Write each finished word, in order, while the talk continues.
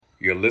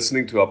You're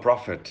listening to Our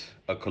Prophet,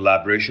 a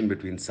collaboration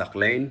between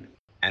Sakhlain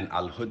and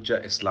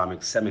Al-Hujjah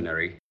Islamic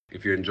Seminary.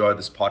 If you enjoy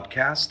this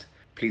podcast,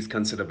 please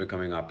consider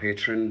becoming our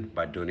patron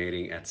by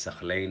donating at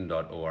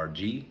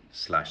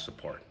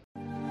sakhlain.org/support.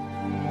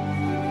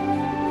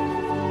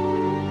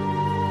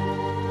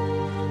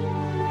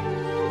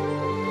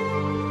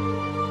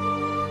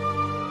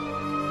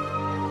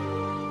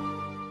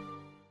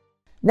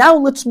 Now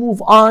let's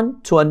move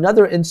on to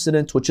another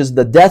incident, which is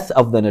the death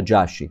of the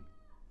Najashi.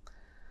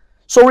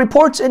 So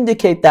reports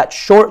indicate that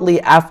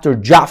shortly after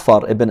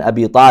Ja'far ibn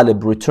Abi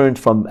Talib returned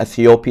from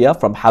Ethiopia,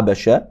 from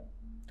Habasha,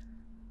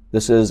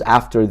 this is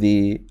after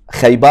the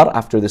Khaybar,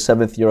 after the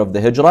 7th year of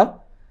the Hijrah,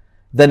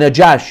 the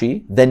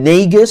Najashi, the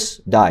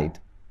Negus, died.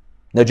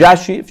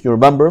 Najashi, if you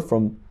remember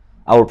from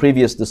our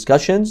previous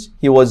discussions,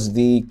 he was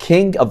the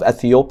king of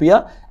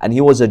Ethiopia and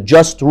he was a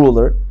just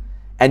ruler,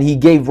 and he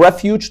gave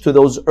refuge to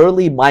those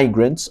early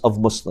migrants of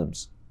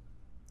Muslims.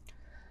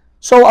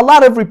 So a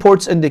lot of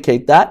reports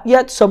indicate that,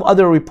 yet some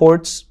other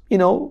reports,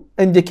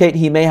 indicate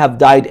he may have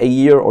died a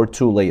year or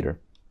two later.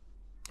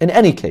 In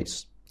any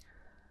case,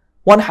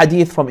 one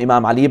hadith from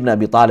Imam Ali ibn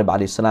Abi Talib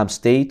alayhi salam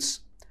states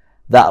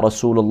that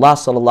Rasulullah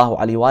sallallahu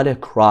alayhi wa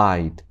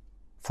cried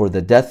for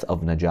the death of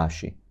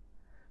Najashi.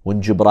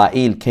 When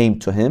Jibreel came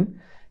to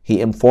him,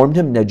 he informed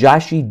him,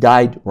 Najashi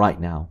died right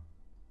now.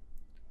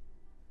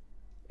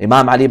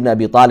 Imam Ali ibn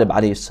Abi Talib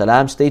alayhi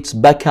salam states,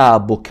 Baka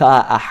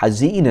buka'a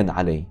hazinin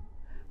alayh.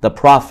 The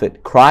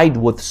Prophet cried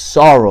with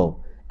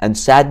sorrow and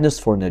sadness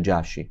for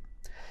Najashi.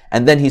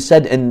 And then he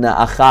said, Inna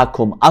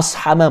akhakum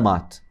ashama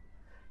mat.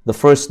 The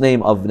first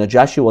name of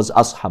Najashi was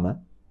Ashama,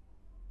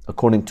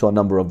 according to a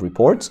number of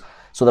reports.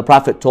 So the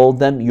Prophet told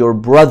them, your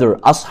brother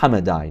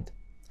Ashama died.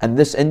 And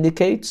this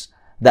indicates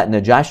that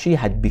Najashi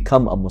had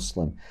become a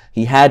Muslim.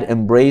 He had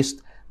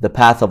embraced the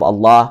path of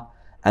Allah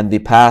and the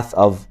path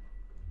of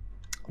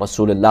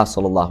Rasulullah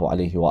sallallahu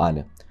alayhi wa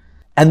alayhi.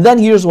 And then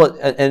here's what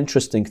an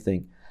interesting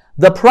thing.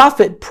 The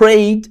Prophet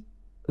prayed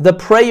the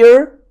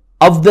prayer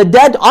of the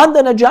dead on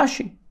the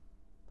Najashi.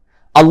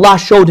 Allah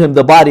showed him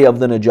the body of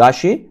the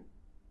Najashi.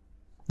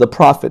 The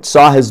Prophet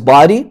saw his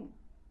body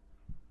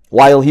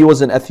while he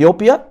was in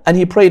Ethiopia and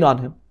he prayed on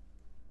him.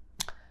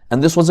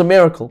 And this was a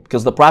miracle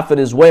because the Prophet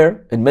is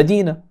where? In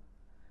Medina.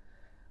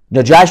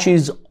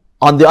 Najashi's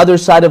on the other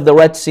side of the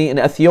Red Sea in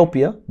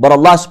Ethiopia, but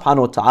Allah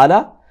subhanahu wa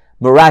ta'ala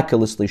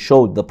miraculously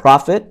showed the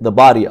Prophet the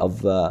body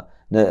of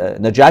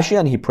Najashi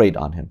and he prayed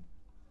on him.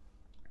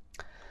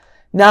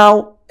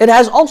 Now, it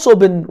has also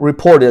been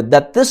reported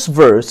that this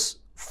verse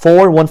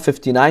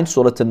 4:159,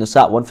 Surah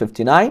An-Nisa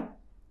 159,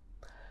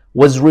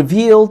 was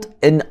revealed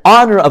in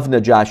honor of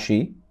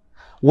Najashi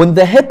when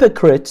the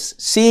hypocrites,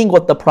 seeing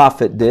what the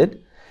Prophet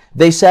did,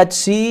 they said,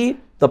 see,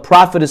 the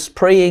Prophet is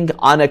praying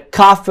on a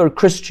kafir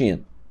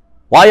Christian.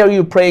 Why are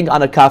you praying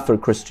on a kafir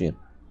Christian?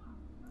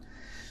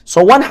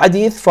 So one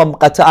hadith from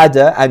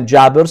Qatada and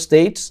Jabir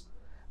states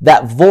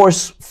that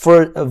verse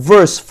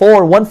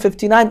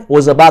 4:159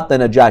 was about the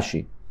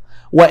Najashi.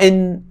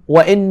 وَإِن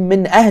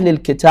مِّنْ أَهْلِ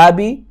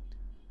الْكِتَابِ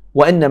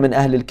وَإِنَّ مِنْ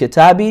أَهْلِ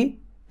الْكِتَابِ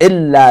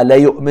إِلَّا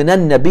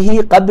لَيُؤْمِنَنَّ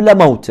بِهِ قَبْلَ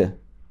مَوْتِهِ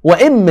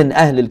وَإِن مِّنْ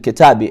أَهْلِ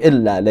الْكِتَابِ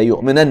إِلَّا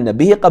لَيُؤْمِنَنَّ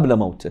بِهِ قَبْلَ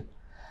مَوْتِهِ.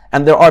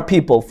 And there are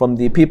people from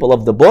the people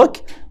of the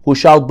book who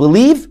shall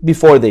believe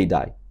before they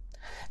die.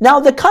 Now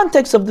the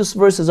context of this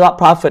verse is about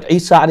Prophet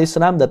Isa alayhi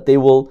salam, that they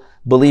will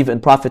believe in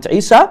Prophet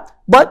Isa,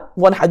 but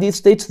one hadith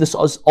states this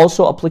is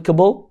also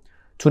applicable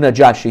to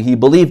Najashi. He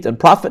believed in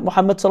Prophet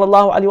Muhammad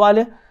sallallahu alaihi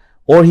wasallam,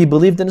 or he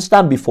believed in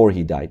Islam before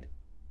he died.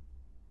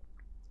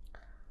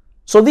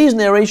 So these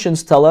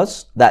narrations tell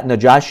us that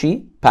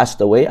Najashi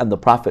passed away and the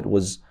Prophet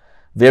was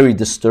very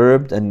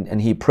disturbed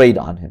and he prayed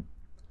on him.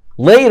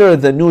 Later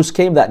the news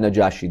came that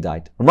Najashi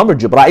died. Remember,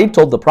 Jibreel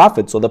told the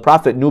Prophet, so the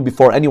Prophet knew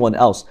before anyone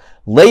else.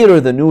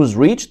 Later the news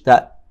reached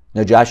that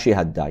Najashi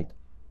had died.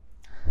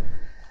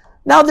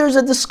 Now there's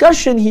a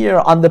discussion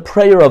here on the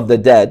prayer of the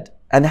dead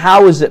and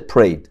how is it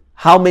prayed?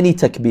 How many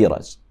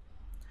takbiras?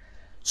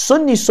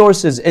 Sunni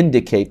sources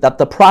indicate that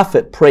the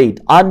Prophet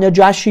prayed on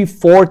Najashi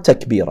 4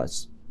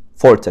 takbiras.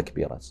 4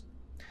 takbiras.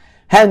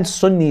 Hence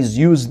Sunnis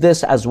use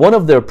this as one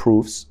of their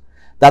proofs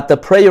that the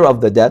prayer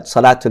of the dead,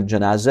 Salat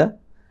al-Janazah,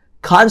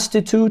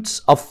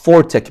 constitutes of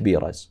 4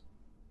 takbiras.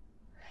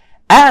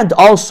 And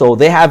also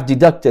they have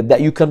deducted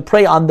that you can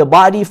pray on the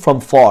body from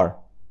far.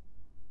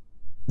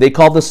 They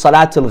call this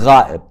Salat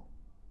al-Ghaib,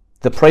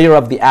 the prayer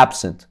of the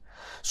absent.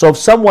 So if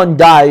someone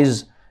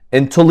dies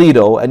in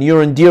Toledo and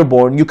you're in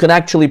Dearborn, you can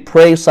actually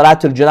pray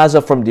Salat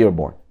al-Janazah from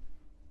Dearborn.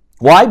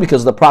 Why?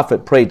 Because the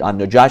Prophet prayed on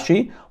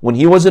Najashi when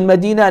he was in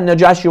Medina and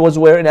Najashi was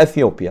where? In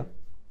Ethiopia.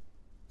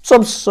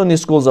 Some Sunni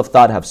schools of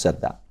thought have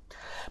said that.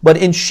 But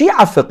in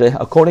Shia fiqh,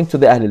 according to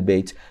the Ahlul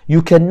Bayt,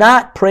 you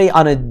cannot pray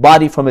on a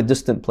body from a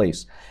distant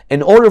place.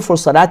 In order for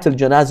Salat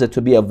al-Janazah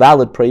to be a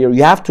valid prayer,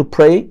 you have to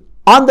pray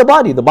on the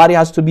body. The body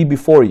has to be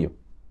before you.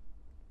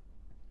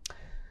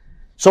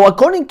 So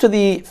according to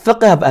the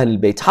fiqh of Ahlul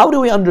Bayt, how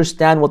do we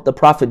understand what the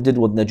Prophet did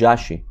with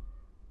Najashi?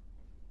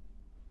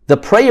 The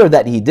prayer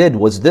that he did,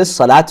 was this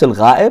Salat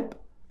al-Ghaib,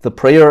 the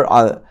prayer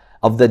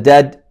of the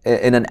dead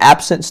in an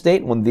absent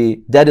state, when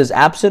the dead is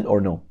absent,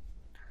 or no?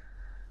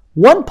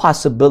 One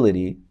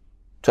possibility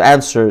to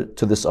answer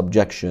to this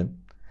objection,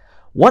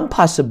 one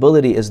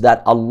possibility is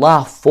that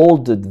Allah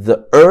folded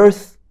the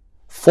earth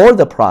for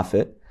the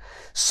Prophet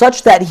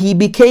such that he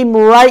became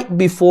right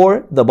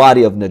before the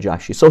body of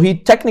Najashi. So he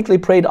technically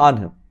prayed on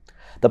him.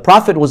 The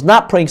Prophet was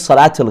not praying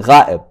Salat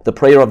al-Ghaib, the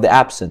prayer of the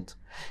absent.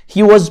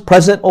 He was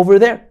present over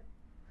there.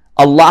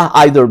 Allah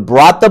either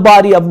brought the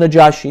body of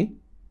Najashi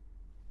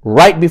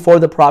right before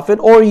the Prophet,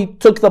 or he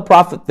took the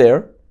Prophet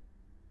there,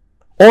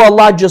 or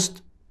Allah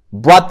just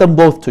brought them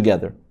both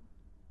together.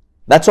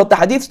 That's what the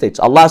hadith states.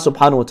 Allah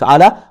subhanahu wa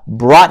ta'ala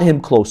brought him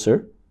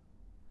closer.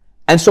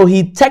 And so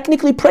he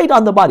technically prayed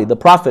on the body. The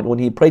Prophet, when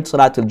he prayed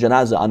Salat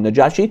al-Janazah on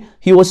Najashi,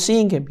 he was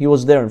seeing him. He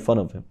was there in front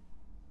of him.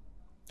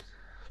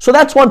 So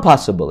that's one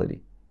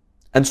possibility.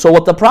 And so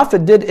what the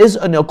Prophet did is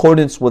in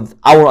accordance with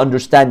our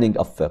understanding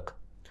of fiqh.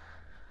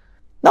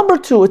 Number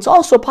two, it's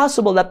also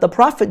possible that the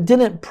Prophet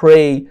didn't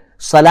pray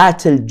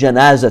Salat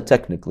al-Janazah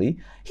technically.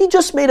 He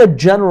just made a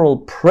general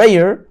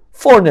prayer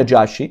for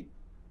Najashi,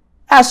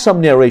 as some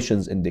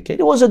narrations indicate.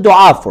 It was a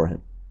dua for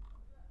him.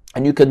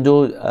 And you can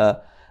do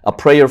a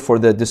prayer for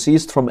the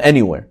deceased from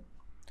anywhere.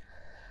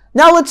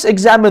 Now let's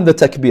examine the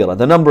takbirah,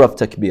 the number of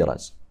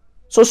takbiras.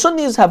 So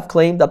Sunnis have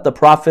claimed that the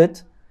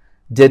Prophet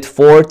did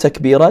 4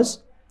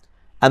 takbiras,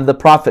 and the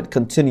Prophet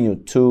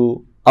continued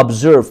to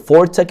observe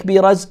 4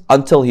 takbiras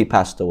until he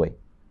passed away.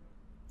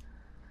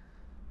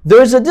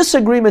 There is a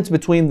disagreement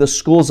between the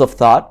schools of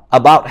thought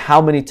about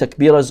how many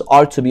takbiras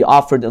are to be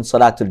offered in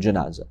Salat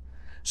al-Janazah.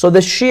 So the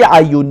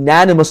Shia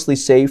unanimously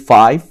say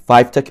 5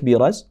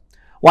 takbiras,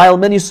 while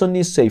many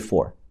Sunnis say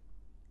 4.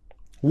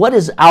 What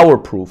is our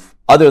proof,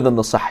 other than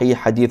the Sahih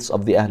hadiths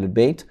of the Ahlul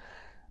Bayt,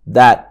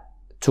 that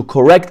to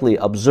correctly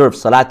observe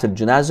Salat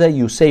al-Janazah,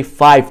 you say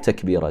 5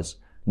 takbiras,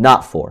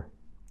 not 4?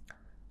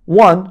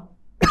 One,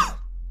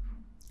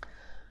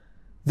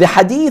 the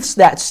hadiths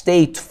that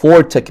state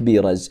 4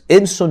 takbiras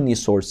in Sunni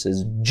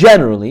sources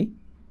generally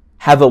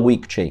have a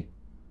weak chain,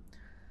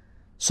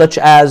 such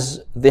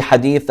as the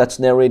hadith that's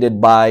narrated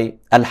by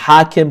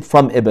al-Hakim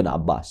from Ibn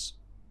Abbas.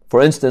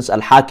 For instance,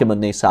 al-Hakim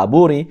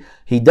al-Naysaburi,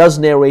 he does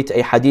narrate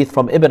a hadith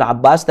from Ibn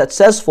Abbas that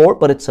says 4,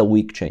 but it's a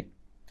weak chain.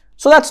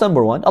 So that's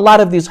number one. A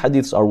lot of these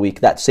hadiths are weak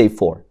that say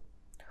 4.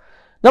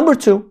 Number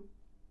two,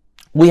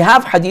 we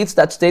have hadiths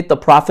that state the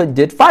Prophet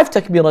did 5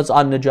 takbiras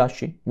on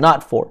Najashi,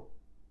 not 4.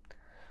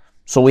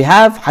 So we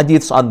have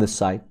hadiths on this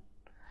side.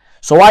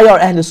 So why are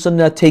Ahl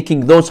Sunnah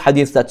taking those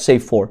hadiths that say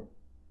 4?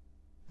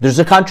 There's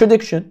a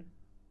contradiction.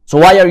 So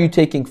why are you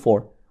taking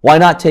 4? Why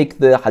not take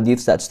the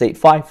hadiths that state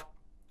 5?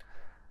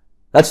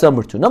 That's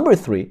number two. Number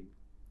three,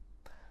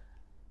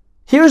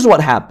 here's what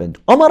happened.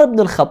 Umar ibn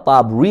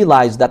al-Khattab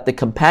realized that the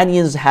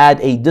companions had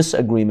a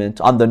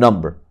disagreement on the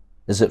number.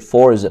 Is it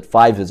 4? Is it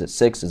 5? Is it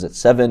 6? Is it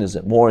 7? Is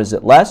it more? Is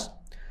it less?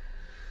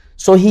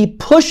 So he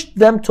pushed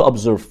them to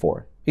observe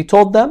 4. He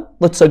told them,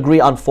 let's agree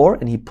on 4,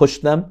 and he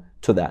pushed them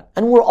to that.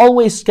 And we're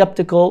always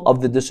skeptical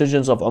of the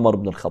decisions of Umar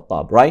ibn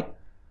al-Khattab, right?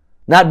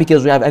 Not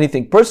because we have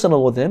anything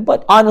personal with him,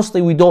 but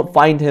honestly we don't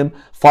find him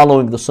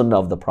following the sunnah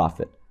of the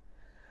Prophet.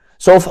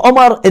 So if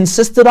Umar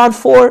insisted on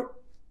 4,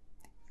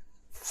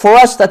 for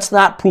us that's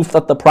not proof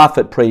that the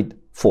Prophet prayed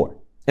 4.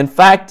 In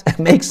fact, it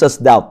makes us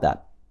doubt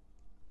that.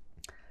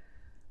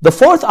 The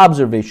fourth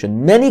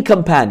observation, many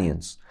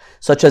companions,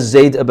 such as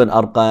Zayd ibn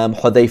Arqam,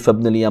 Hudayf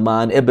ibn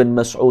al-Yaman, Ibn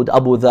Mas'ud,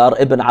 Abu Dhar,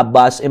 Ibn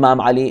Abbas,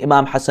 Imam Ali,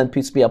 Imam Hassan,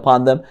 peace be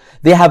upon them,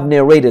 they have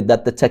narrated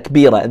that the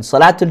takbirah in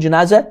Salat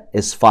al-Janazah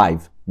is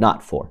 5,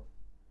 not 4.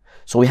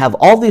 So we have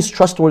all these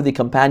trustworthy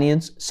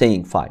companions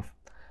saying 5.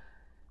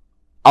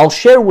 I'll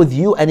share with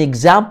you an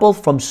example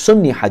from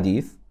Sunni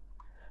hadith,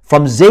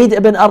 from Zayd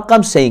ibn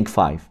Arqam saying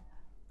 5.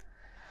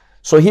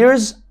 So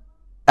here's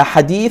a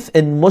hadith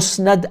in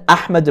Musnad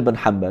Ahmad ibn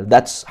Hanbal.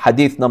 That's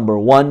hadith number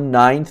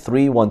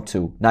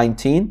 19312.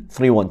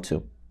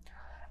 19312.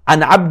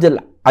 And Abdul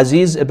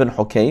Aziz ibn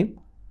Hukaym,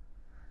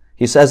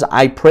 he says,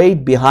 I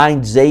prayed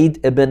behind Zayd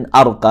ibn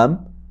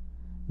Arqam.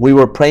 We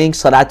were praying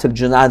Salat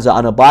al-Janazah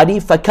on a body.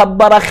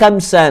 فَكَبَّرَ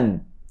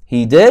خَمْسًا.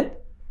 He did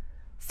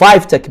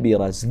 5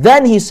 takbiras.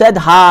 Then he said,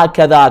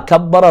 هَكَذَا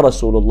كَبَّرَ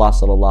رَسُولُ اللَّهِ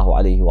صَلَى اللَّهُ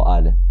عَلَيْهِ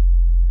وَآلِهِ.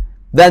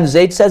 Then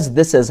Zayd says,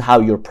 this is how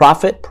your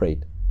Prophet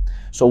prayed.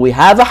 So we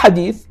have a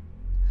hadith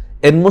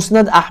in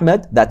Musnad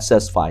Ahmad that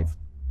says 5.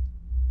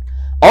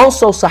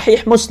 Also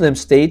Sahih Muslim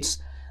states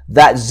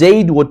that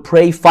Zayd would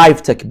pray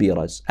 5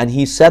 takbiras. And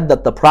he said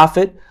that the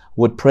Prophet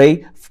would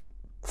pray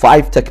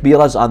 5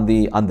 takbiras on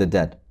the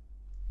dead.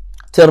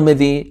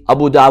 Tirmidhi,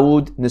 Abu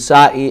Dawood,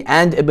 Nisa'i,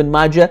 and Ibn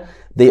Majah,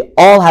 they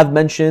all have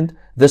mentioned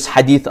this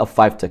hadith of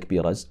 5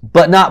 takbiras,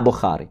 but not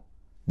Bukhari.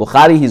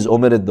 Bukhari, he's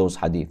omitted those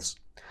hadiths.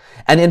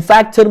 And in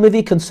fact,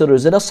 Tirmidhi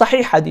considers it a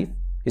sahih hadith.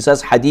 He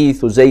says,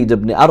 Hadith Zayd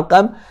ibn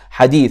Arqam,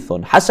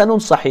 hadithun hasanun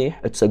sahih.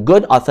 It's a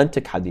good,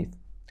 authentic hadith.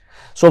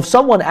 So if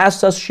someone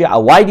asks us,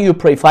 Shia, why do you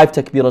pray 5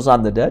 takbiras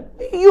on the dead?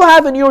 You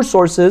have in your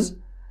sources,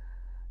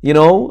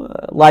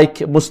 like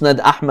Musnad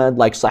Ahmad,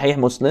 like Sahih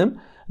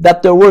Muslim,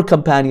 that there were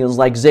companions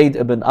like Zayd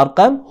ibn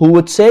Arqam who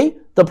would say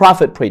the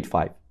Prophet prayed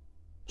 5.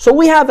 So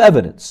we have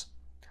evidence.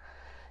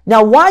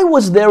 Now, why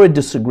was there a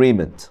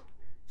disagreement?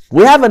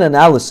 We have an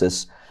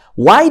analysis.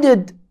 Why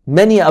did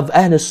many of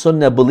Ahl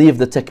Sunnah believe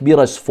the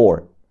takbirah is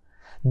 4?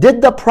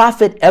 Did the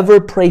Prophet ever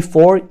pray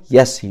 4?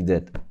 Yes, he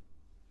did.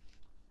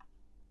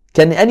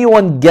 Can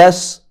anyone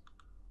guess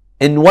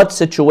in what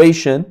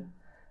situation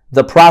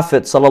the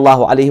Prophet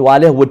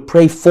ﷺ would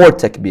pray 4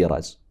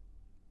 takbiras?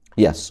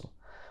 Yes.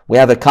 We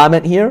have a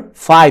comment here,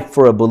 5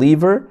 for a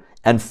believer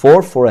and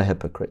 4 for a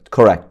hypocrite.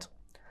 Correct.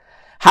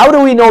 How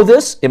do we know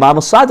this? Imam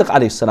al-Sadiq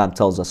alayhi salam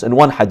tells us in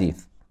one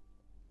hadith.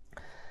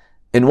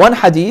 In one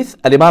hadith,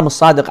 Imam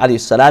al-Sadiq alayhi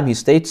salam, he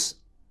states,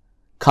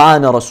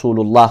 كان رسول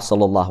الله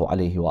صلى الله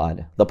عليه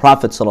وآله. The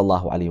Prophet صلى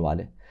الله عليه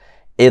وآله.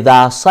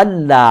 إذا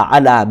صلى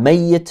على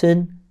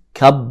ميت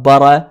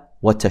كبر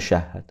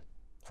وتشهد.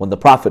 When the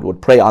Prophet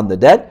would pray on the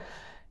dead,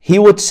 he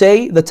would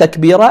say the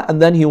takbirah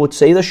and then he would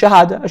say the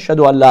shahada. أشهد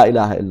أن لا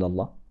إله إلا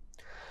الله.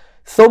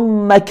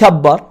 ثم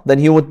كبر. Then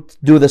he would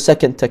do the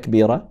second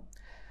takbirah.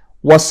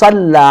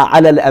 وَصَلَّى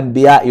عَلَى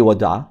الْأَنْبِيَاءِ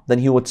وَدَعَى. Then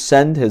he would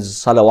send his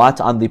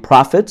salawat on the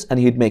prophets and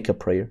he'd make a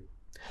prayer.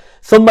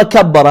 ثُمَّ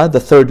كَبَّرَ,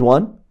 the third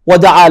one.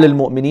 وَدَعَى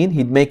لِلْمُؤْمِنِينَ.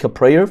 He'd make a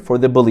prayer for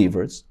the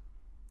believers.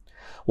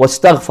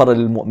 وَاسْتَغْفَرَ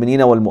لِلْمُؤْمِنِينَ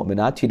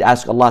وَالْمُؤْمِنَاتِ. He'd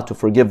ask Allah to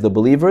forgive the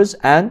believers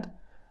and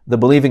the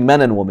believing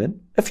men and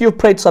women. If you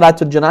prayed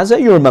Salat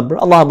al-Janazah, you remember,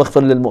 اللهم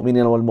اغفر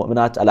للمؤمنين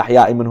والمؤمنات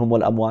الأحياء منهم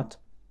والأموات.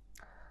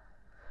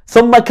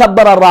 ثم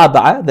كبر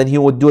الرابعة. Then he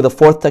would do the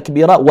fourth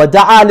takbirah.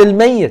 وَدَعَى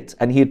لِلْمَيِّتِ.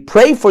 And he'd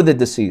pray for the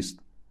deceased.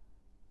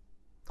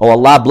 Oh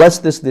Allah, bless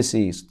this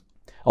deceased.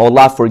 Oh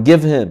Allah,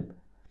 forgive him.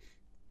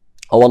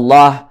 Oh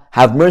Allah,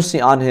 have mercy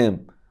on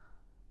him.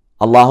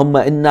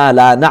 Allahumma inna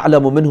la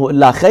na'lamu minhu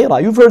illa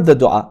khayra. You've heard the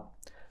dua.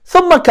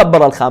 ثم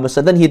كبر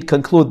الخامسة. Then he'd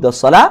conclude the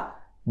salah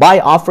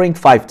by offering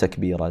 5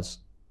 takbiras.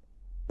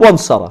 One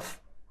saraf.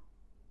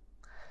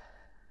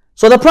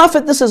 So the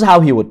Prophet, this is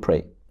how he would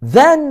pray.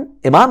 Then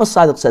Imam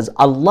al-Sadiq says,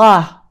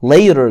 Allah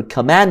later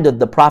commanded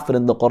the Prophet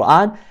in the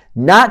Quran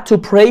not to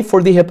pray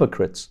for the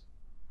hypocrites.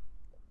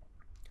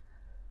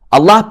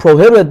 Allah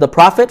prohibited the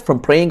Prophet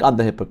from praying on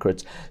the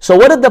hypocrites. So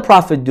what did the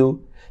Prophet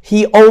do?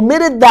 He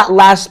omitted that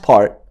last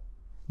part.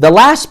 The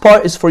last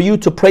part is for you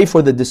to pray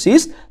for the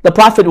deceased. The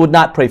Prophet would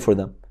not pray for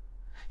them.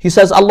 He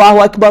says, Allahu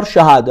Akbar,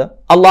 Shahada.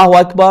 Allahu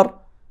Akbar,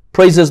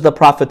 praises the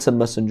prophets and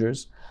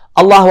messengers.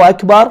 Allahu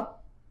Akbar,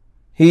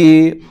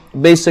 he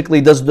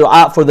basically does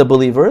dua for the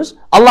believers.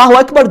 Allahu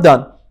Akbar,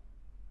 done.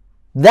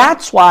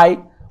 That's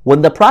why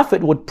when the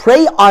Prophet would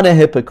pray on a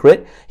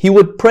hypocrite, he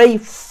would pray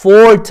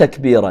 4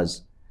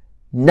 takbiras,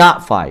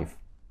 not 5.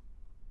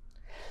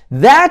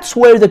 That's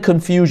where the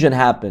confusion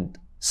happened.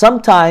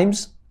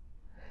 Sometimes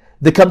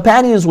the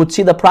companions would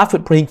see the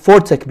Prophet praying 4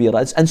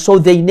 takbiras, and so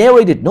they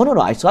narrated, no,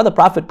 I saw the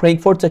Prophet praying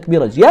 4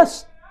 takbiras.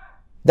 Yes,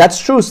 that's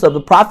true. So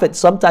the Prophet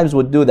sometimes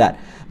would do that.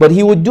 But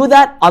he would do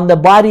that on the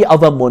body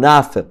of a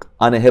munafiq,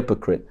 on a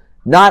hypocrite,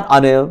 not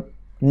on a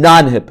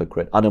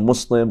non-hypocrite, on a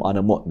Muslim, on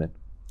a mu'min.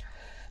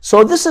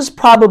 So this is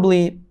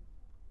probably,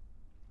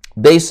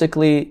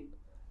 basically,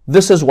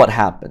 this is what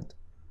happened.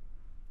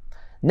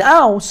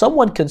 Now,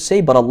 someone can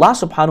say, but Allah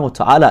subhanahu wa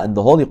ta'ala in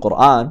the Holy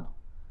Quran,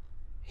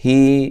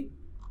 He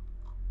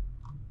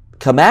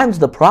commands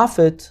the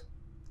Prophet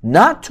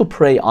not to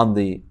pray on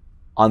the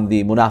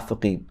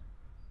munafiqeen.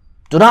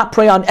 Do not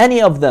pray on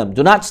any of them.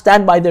 Do not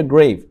stand by their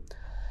grave.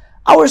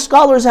 Our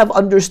scholars have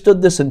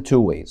understood this in 2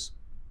 ways.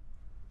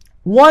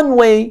 One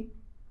way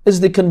is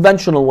the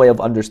conventional way of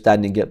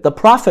understanding it. The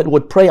Prophet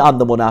would pray on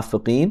the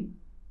munafiqeen,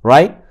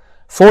 right?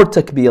 4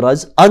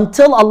 takbiras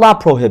until Allah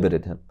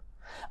prohibited him.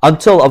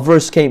 Until a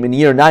verse came in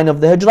year 9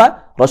 of the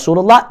Hijrah,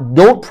 Rasulullah,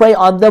 don't pray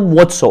on them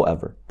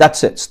whatsoever.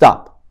 That's it,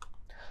 stop.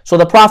 So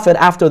the Prophet,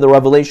 after the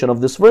revelation of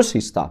this verse,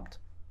 he stopped.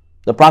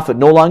 The Prophet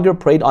no longer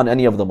prayed on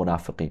any of the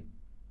munafiqeen.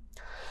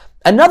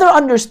 Another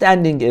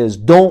understanding is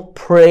don't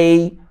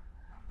pray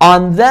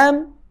on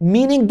them,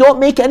 meaning don't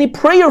make any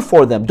prayer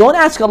for them. Don't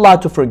ask Allah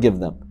to forgive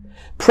them.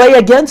 Pray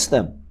against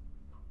them.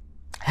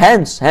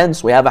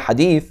 Hence, we have a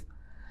hadith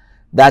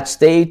that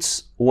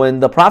states when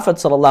the Prophet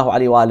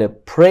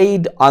ﷺ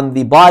prayed on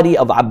the body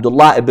of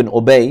Abdullah ibn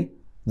Ubay,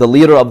 the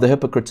leader of the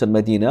hypocrites in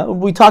Medina.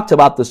 We talked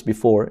about this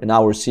before in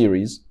our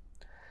series.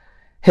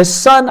 His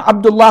son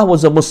Abdullah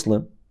was a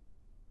Muslim.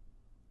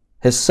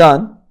 His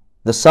son,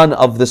 the son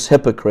of this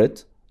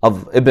hypocrite,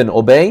 of Ibn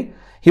Ubay,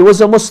 he was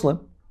a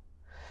Muslim.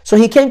 So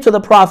he came to the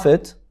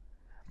Prophet,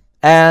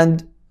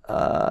 and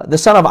the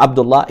son of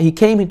Abdullah, he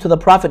came to the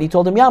Prophet, he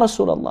told him, Ya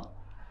Rasulullah,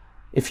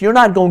 if you're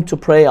not going to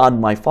pray on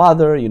my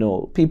father,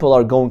 people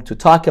are going to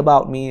talk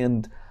about me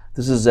and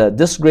this is a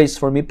disgrace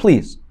for me.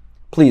 Please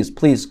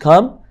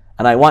come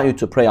and I want you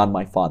to pray on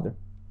my father.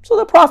 So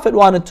the Prophet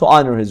wanted to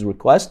honor his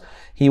request.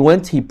 He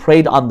went, he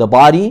prayed on the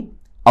body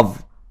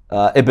of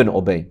Ibn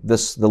Ubay,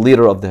 the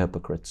leader of the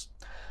hypocrites.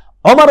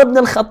 Umar ibn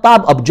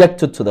al-Khattab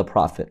objected to the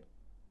Prophet.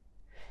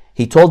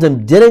 He told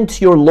him, didn't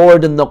your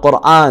Lord in the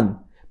Quran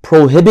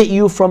prohibit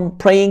you from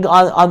praying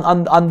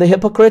on the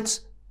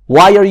hypocrites?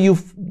 Why are you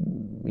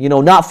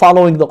not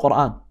following the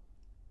Quran?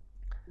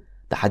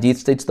 The hadith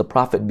states the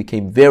Prophet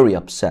became very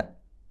upset.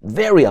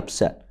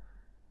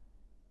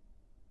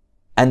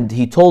 And And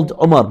he told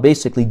Umar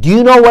basically, do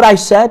you know what I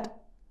said?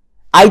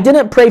 I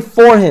didn't pray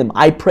for him,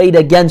 I prayed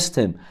against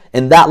him.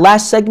 In that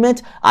last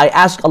segment, I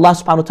asked Allah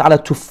subhanahu wa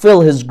ta'ala to fill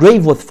his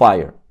grave with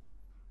fire.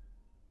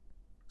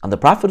 And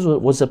the Prophet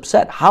was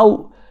upset.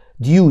 How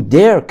do you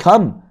dare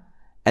come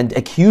and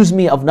accuse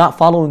me of not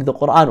following the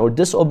Quran or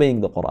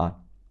disobeying the Quran?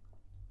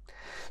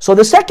 So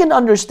the second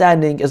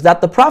understanding is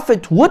that the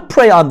Prophet would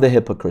pray on the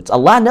hypocrites.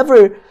 Allah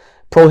never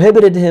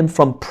prohibited him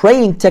from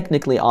praying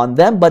technically on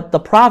them, but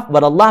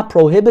Allah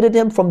prohibited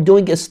him from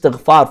doing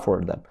istighfar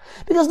for them.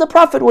 Because the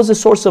Prophet was a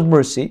source of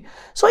mercy.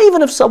 So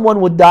even if someone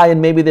would die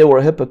and maybe they were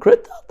a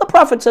hypocrite, the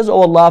Prophet says,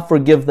 oh Allah,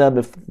 forgive them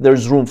if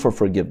there's room for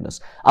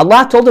forgiveness.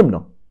 Allah told him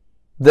no.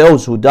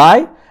 Those who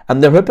die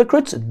and they're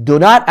hypocrites, do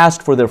not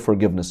ask for their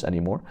forgiveness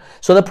anymore.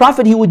 So the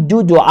Prophet, he would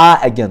do dua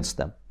against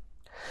them.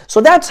 So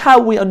that's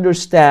how we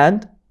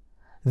understand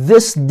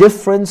this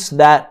difference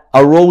that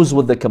arose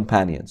with the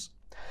companions.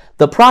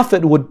 The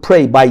Prophet would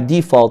pray by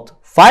default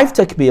 5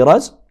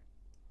 takbiras,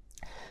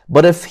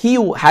 but if he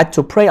had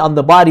to pray on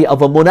the body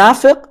of a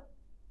munafiq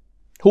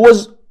who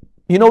was,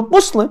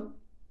 Muslim,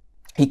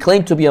 he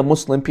claimed to be a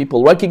Muslim,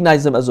 people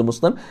recognize him as a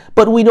Muslim,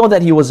 but we know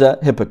that he was a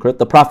hypocrite.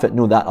 The Prophet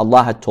knew that,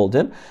 Allah had told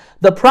him.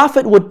 The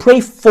Prophet would pray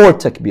 4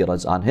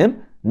 takbiras on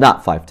him,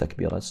 not 5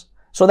 takbiras.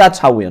 So that's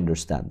how we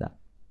understand that.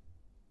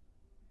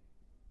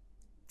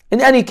 In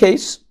any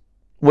case,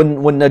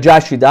 when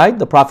Najashi died,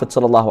 the Prophet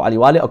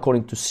ﷺ,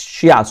 according to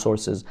Shia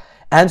sources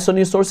and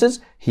Sunni sources,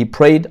 he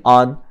prayed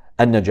on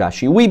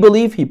al-Najashi. We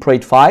believe he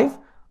prayed 5.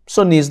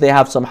 Sunnis, they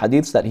have some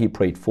hadiths that he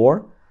prayed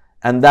 4.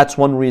 And that's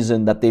one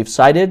reason that they've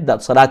cited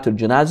that Salat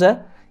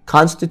al-Janazah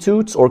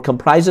constitutes or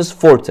comprises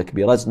 4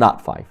 takbiras,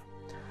 not 5.